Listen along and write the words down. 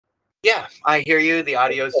Yeah, I hear you. The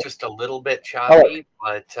audio is just a little bit All right. choppy,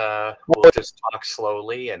 but we'll just talk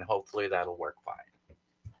slowly, and hopefully that'll work fine.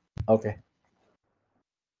 Okay.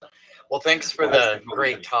 Well, thanks for the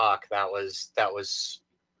great talk. That was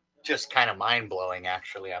just kind of mind blowing.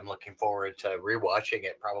 Actually, I'm looking forward to rewatching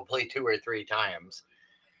it probably 2 or 3 times.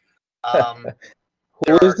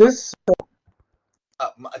 Who is this?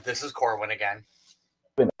 This is Corwin again.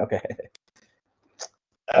 Okay.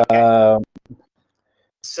 Okay.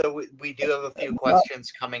 So we do have a few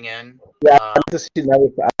questions coming in. Yeah, I'm just now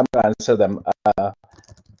I'm going to answer them.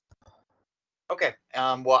 Okay.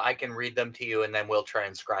 Well, I can read them to you, and then we'll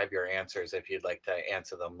transcribe your answers if you'd like to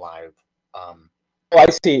answer them live. Oh, I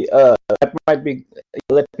see. That might be.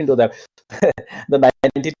 Let me do that. The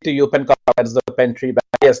 92 UPenn that's the pen tree.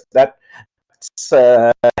 Yes, that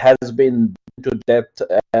has been to death,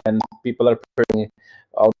 and people are putting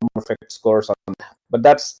all perfect scores on. But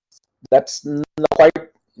that's not quite.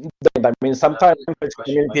 I mean, sometimes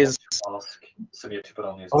communities.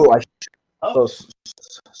 Oh, I should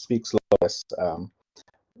speak slow.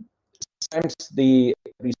 Sometimes the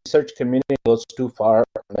research community goes too far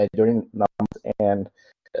during numbers and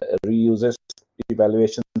reuses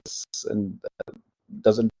evaluations and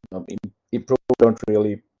doesn't improve. Don't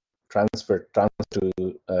really transfer to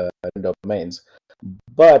domains,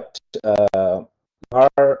 but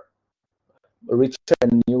our richer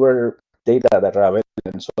and newer data that are available,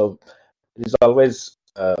 and so it is always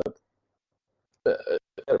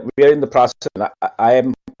we are in the process. And I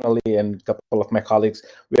am personally, and a couple of my colleagues,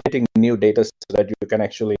 we're getting new data so that you can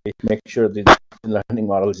actually make sure the learning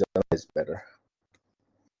model is better.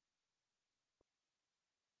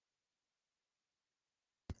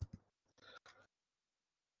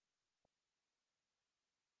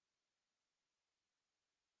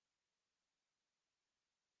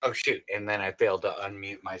 Oh shoot! And then I failed to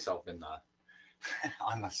unmute myself in the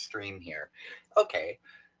on the stream here. Okay.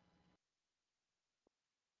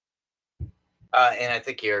 And I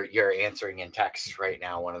think you're answering in text right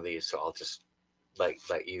now, one of these, so I'll just let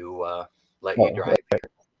you drive here.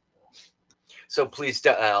 So please,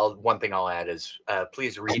 one thing I'll add is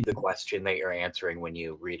please read the question that you're answering when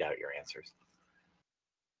you read out your answers.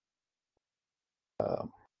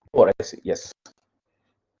 I see. Yes.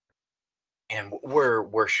 And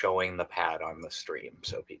we're showing the pad on the stream,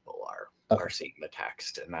 so people are seeing the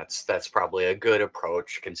text, and that's probably a good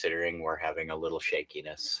approach considering we're having a little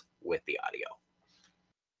shakiness with the audio.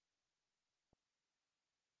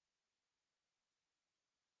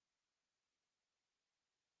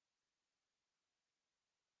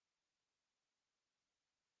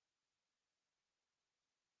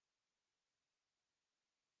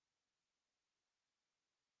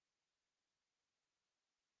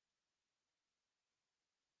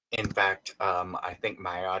 In fact, I think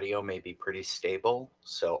my audio may be pretty stable,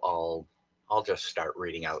 so I'll just start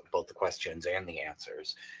reading out both the questions and the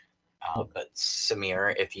answers. But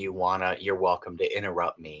Samir, if you wanna, you're welcome to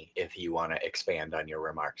interrupt me if you wanna expand on your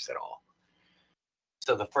remarks at all.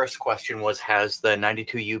 So the first question was, has the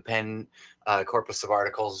 92 UPenn corpus of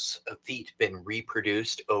articles feat been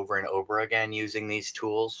reproduced over and over again using these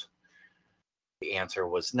tools? The answer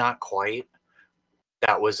was not quite.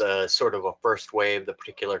 That was a sort of a first wave. The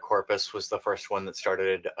particular corpus was the first one that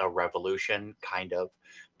started a revolution, kind of.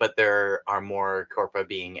 But there are more corpora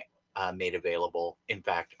being made available. In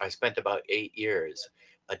fact, I spent about 8 years,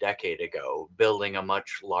 a decade ago, building a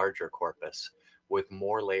much larger corpus with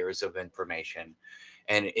more layers of information.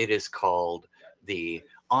 And it is called the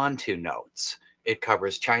Onto Notes. It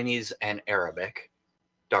covers Chinese and Arabic,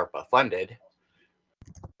 DARPA funded.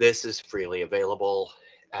 This is freely available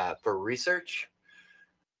for research.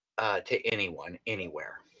 To anyone,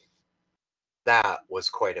 anywhere. That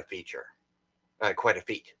was quite a feature, quite a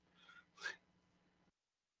feat.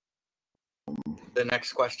 The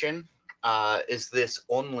next question, is this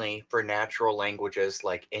only for natural languages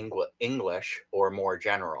like English or more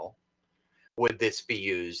general? Would this be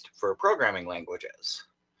used for programming languages?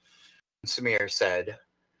 Samir said,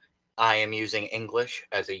 I am using English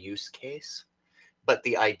as a use case, but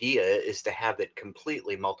the idea is to have it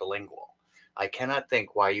completely multilingual. I cannot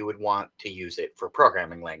think why you would want to use it for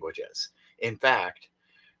programming languages. In fact,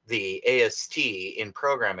 the AST in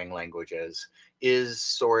programming languages is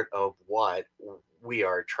sort of what we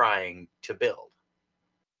are trying to build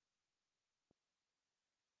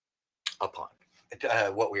upon,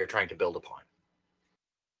 what we are trying to build upon.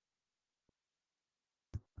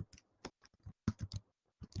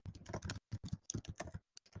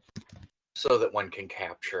 So that one can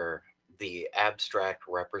capture the abstract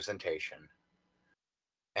representation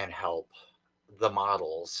and help the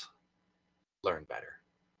models learn better.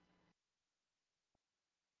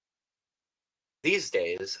 These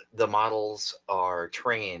days, the models are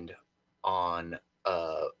trained on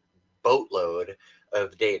a boatload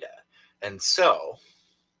of data. And so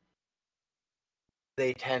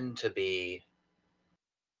they tend to be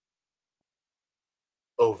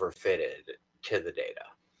overfitted to the data.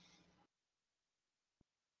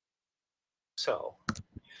 So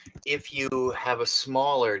if you have a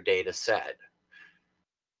smaller data set,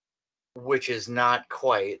 which is not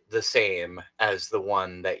quite the same as the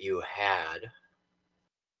one that you had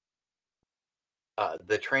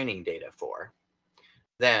the training data for,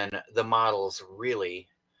 then the models really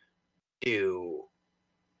do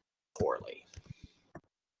poorly.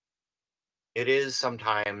 It is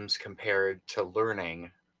sometimes compared to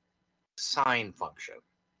learning sine function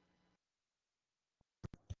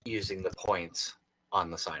using the points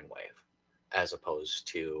on the sine wave, as opposed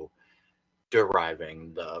to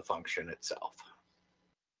deriving the function itself.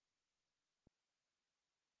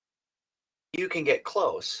 You can get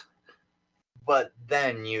close, but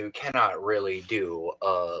then you cannot really do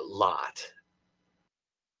a lot.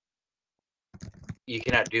 You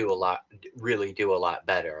cannot do a lot, really do a lot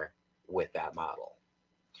better with that model.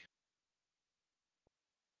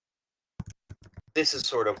 This is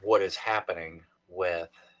sort of what is happening with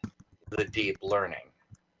the deep learning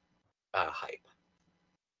hype.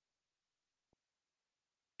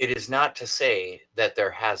 It is not to say that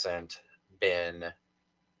there hasn't been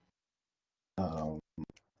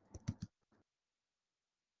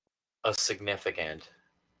a significant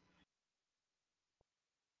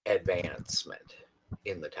advancement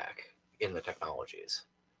in the technologies,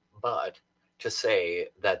 but to say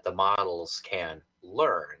that the models can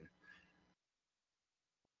learn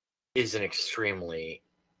is an extreme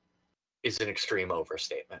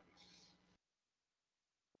overstatement.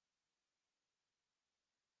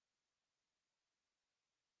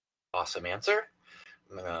 Awesome answer.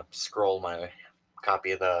 I'm gonna scroll my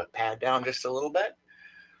copy of the pad down just a little bit,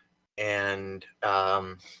 and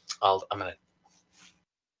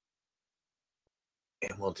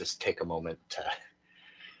we'll just take a moment to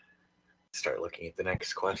start looking at the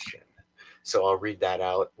next question. So I'll read that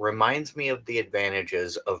out. Reminds me of the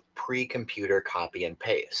advantages of pre-computer copy and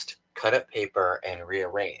paste, cut up paper and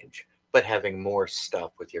rearrange, but having more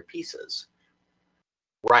stuff with your pieces.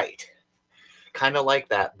 Right. Kind of like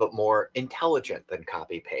that, but more intelligent than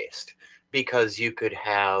copy paste, because you could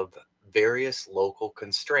have various local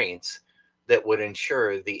constraints that would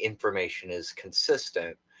ensure the information is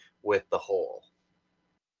consistent with the whole.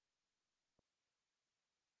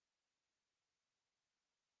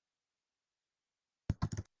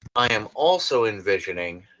 I am also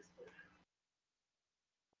envisioning,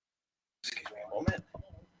 excuse me a moment.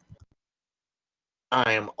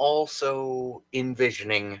 I am also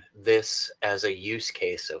envisioning this as a use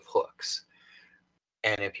case of hooks.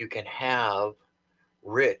 And if you can have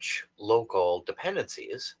rich local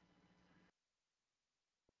dependencies,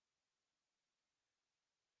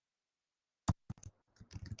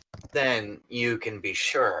 then you can be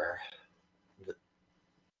sure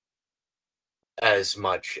as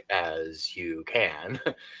much as you can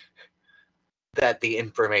that the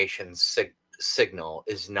information signal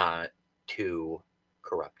is not too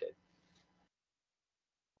corrupted.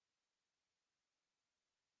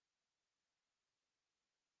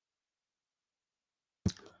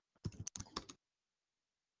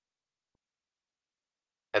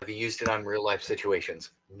 Have you used it on real life situations?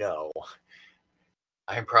 No.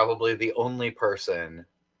 I'm probably the only person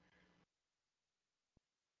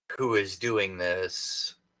who is doing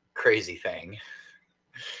this crazy thing.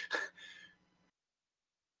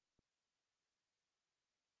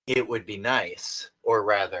 It would be nice, or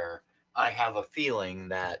rather, I have a feeling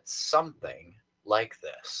that something like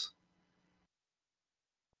this,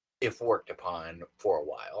 if worked upon for a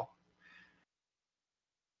while,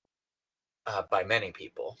 by many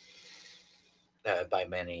people, by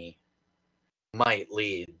many, might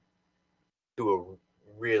lead to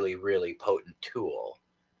a really, really potent tool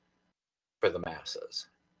for the masses.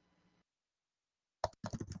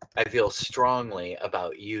 I feel strongly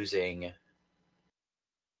about using,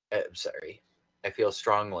 I feel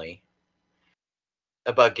strongly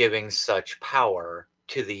about giving such power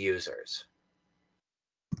to the users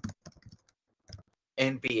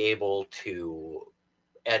and be able to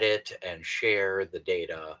edit and share the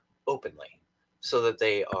data openly so that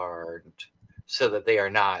they are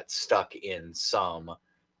not stuck in some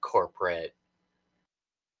corporate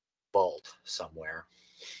vault somewhere.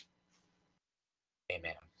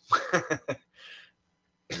 Amen.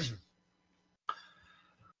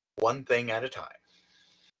 One thing at a time.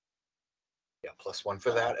 Yeah, +1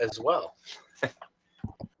 for that as well.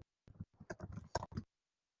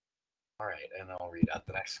 All right, and I'll read out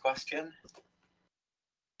the next question.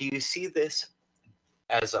 Do you see this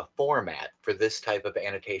as a format for this type of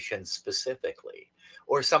annotation specifically,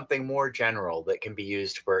 or something more general that can be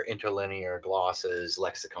used for interlinear glosses,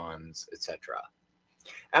 lexicons, etc.?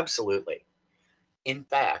 Absolutely. In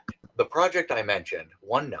fact, the project I mentioned,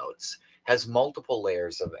 OneNotes, has multiple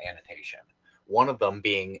layers of annotation, one of them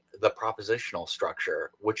being the propositional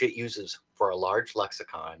structure, which it uses for a large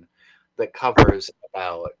lexicon that covers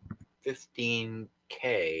about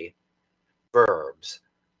 15K verbs,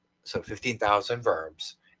 so 15,000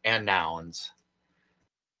 verbs and nouns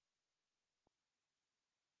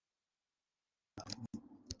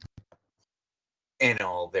in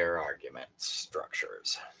all their argument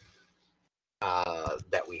structures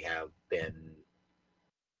that we have been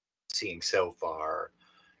seeing so far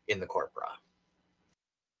in the corpora.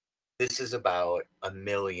 This is about 1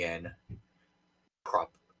 million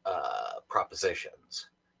propositions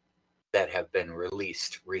that have been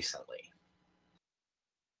released recently.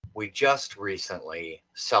 We just recently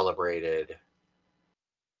celebrated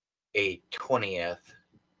a 20th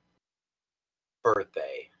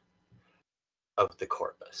birthday of the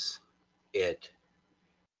corpus. It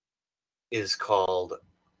is called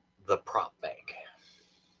the Prop Bank.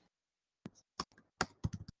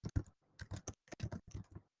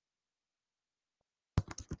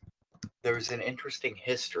 There's an interesting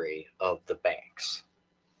history of the banks.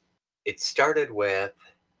 It started with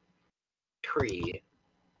Tree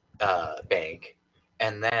Bank,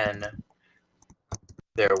 and then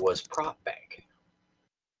there was Prop Bank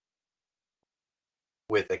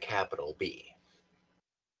with a capital B.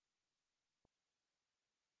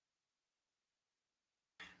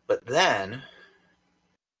 But then,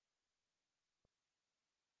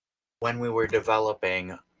 when we were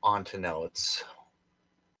developing Onto Notes,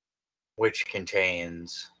 which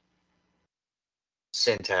contains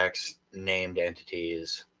syntax, named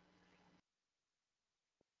entities,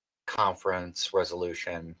 conference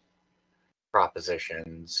resolution,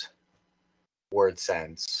 propositions, word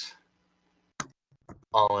sense,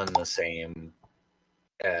 all in the same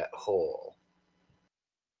whole.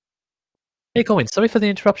 Hey, Colin, sorry for the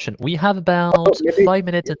interruption. We have about 5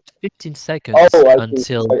 minutes and 15 seconds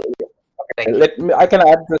until... I can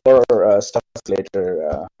add more stuff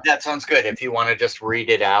later. That sounds good. If you want to just read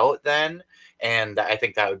it out then, and I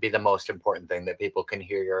think that would be the most important thing, that people can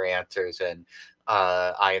hear your answers, and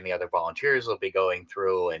I and the other volunteers will be going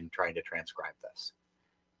through and trying to transcribe this.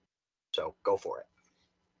 So go for it.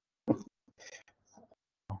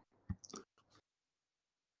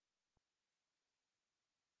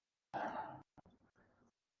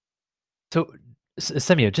 So,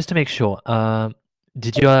 Samir, just to make sure,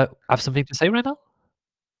 did you have something to say right now?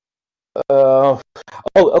 Oh,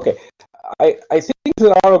 okay. I think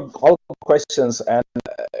there are all questions, and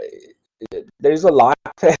there is a lot,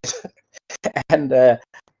 and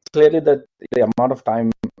clearly the amount of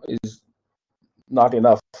time is not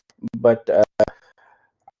enough. But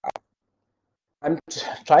I'm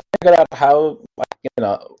trying to figure out how,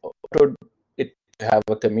 to it have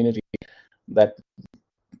a community that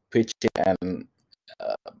pitch and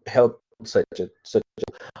help such a.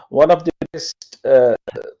 One of the best,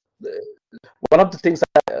 one of the things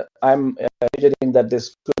that I'm envisioning that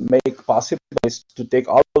this could make possible is to take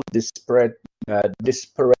all of disparate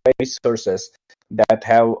resources that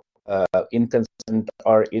have inconsistent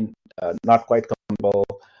or not quite compatible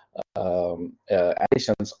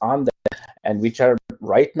additions on them, and which are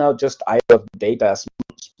right now just island data,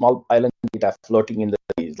 small island data floating in the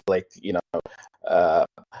seas, like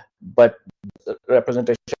but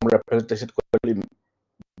representation could be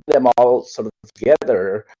them all sort of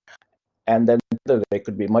together, and then they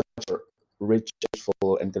could be much more rich,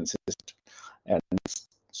 full, and consistent, and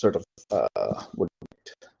sort of would,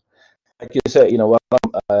 like you said,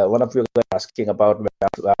 one of you were asking about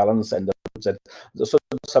balance and the sort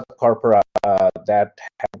of subcorpora that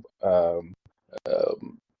have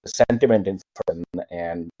sentiment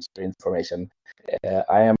information.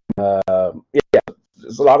 I am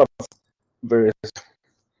there's a lot of various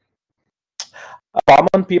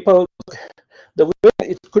common people. The way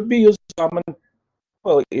it could be used common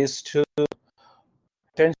people is to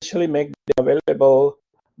potentially make it available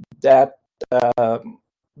that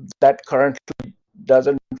that currently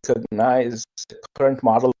doesn't recognize the current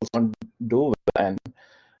models don't do well, and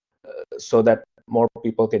so that more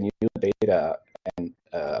people can use the data and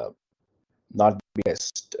not be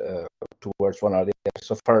biased towards one or the other.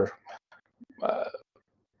 So for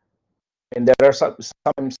and there are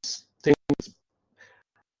sometimes things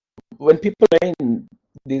when people train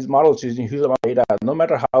these models using huge amount of data, no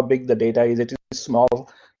matter how big the data is, it is a small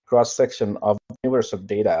cross section of the universe of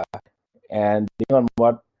data, and depending on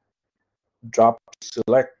what drop to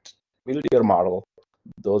select, build your model.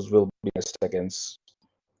 Those will be seconds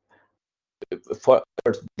for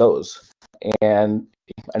those. And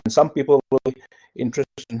some people will be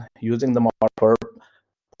interested in using the model for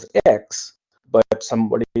X, but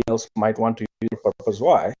somebody else might want to use it for purpose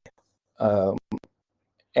Y. And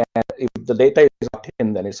if the data is not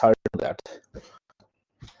in, then it's hard to do that.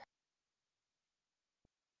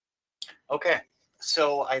 Okay,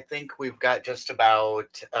 so I think we've got just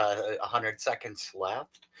about 100 seconds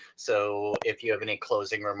left. So if you have any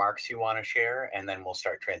closing remarks you want to share, and then we'll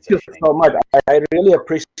start transitioning. Thank you so much. I really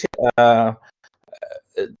appreciate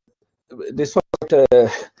this was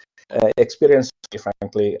an experience,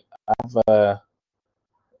 frankly. I've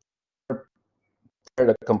heard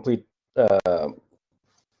a complete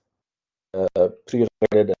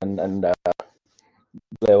pre-recorded and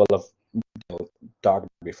level of talk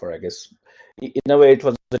before, I guess. In a way, it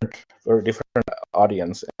was for a different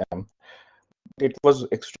audience. It was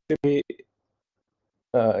extremely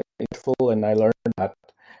useful, and I learned that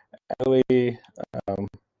actually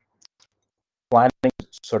planning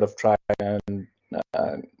sort of try and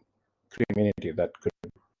community that could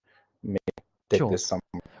take this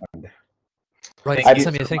somewhere. Right,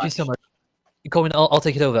 Samir, thank you so much. Colin, I'll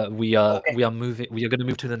take it over. We are moving. We are going to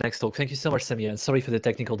move to the next talk. Thank you so much, Samir, and sorry for the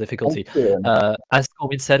technical difficulty. As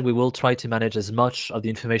Colin said, we will try to manage as much of the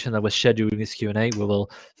information that was shared during this Q&A. We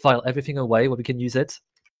will file everything away where we can use it.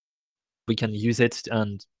 We can use it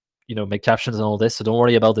and make captions and all this. So don't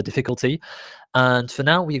worry about the difficulty. And for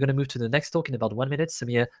now, we are going to move to the next talk in about 1 minute.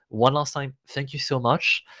 Samir, one last time, thank you so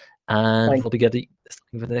much, and we'll be getting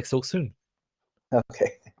the next talk soon.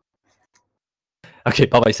 Okay. Okay.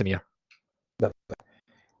 Bye, Samir. Bye.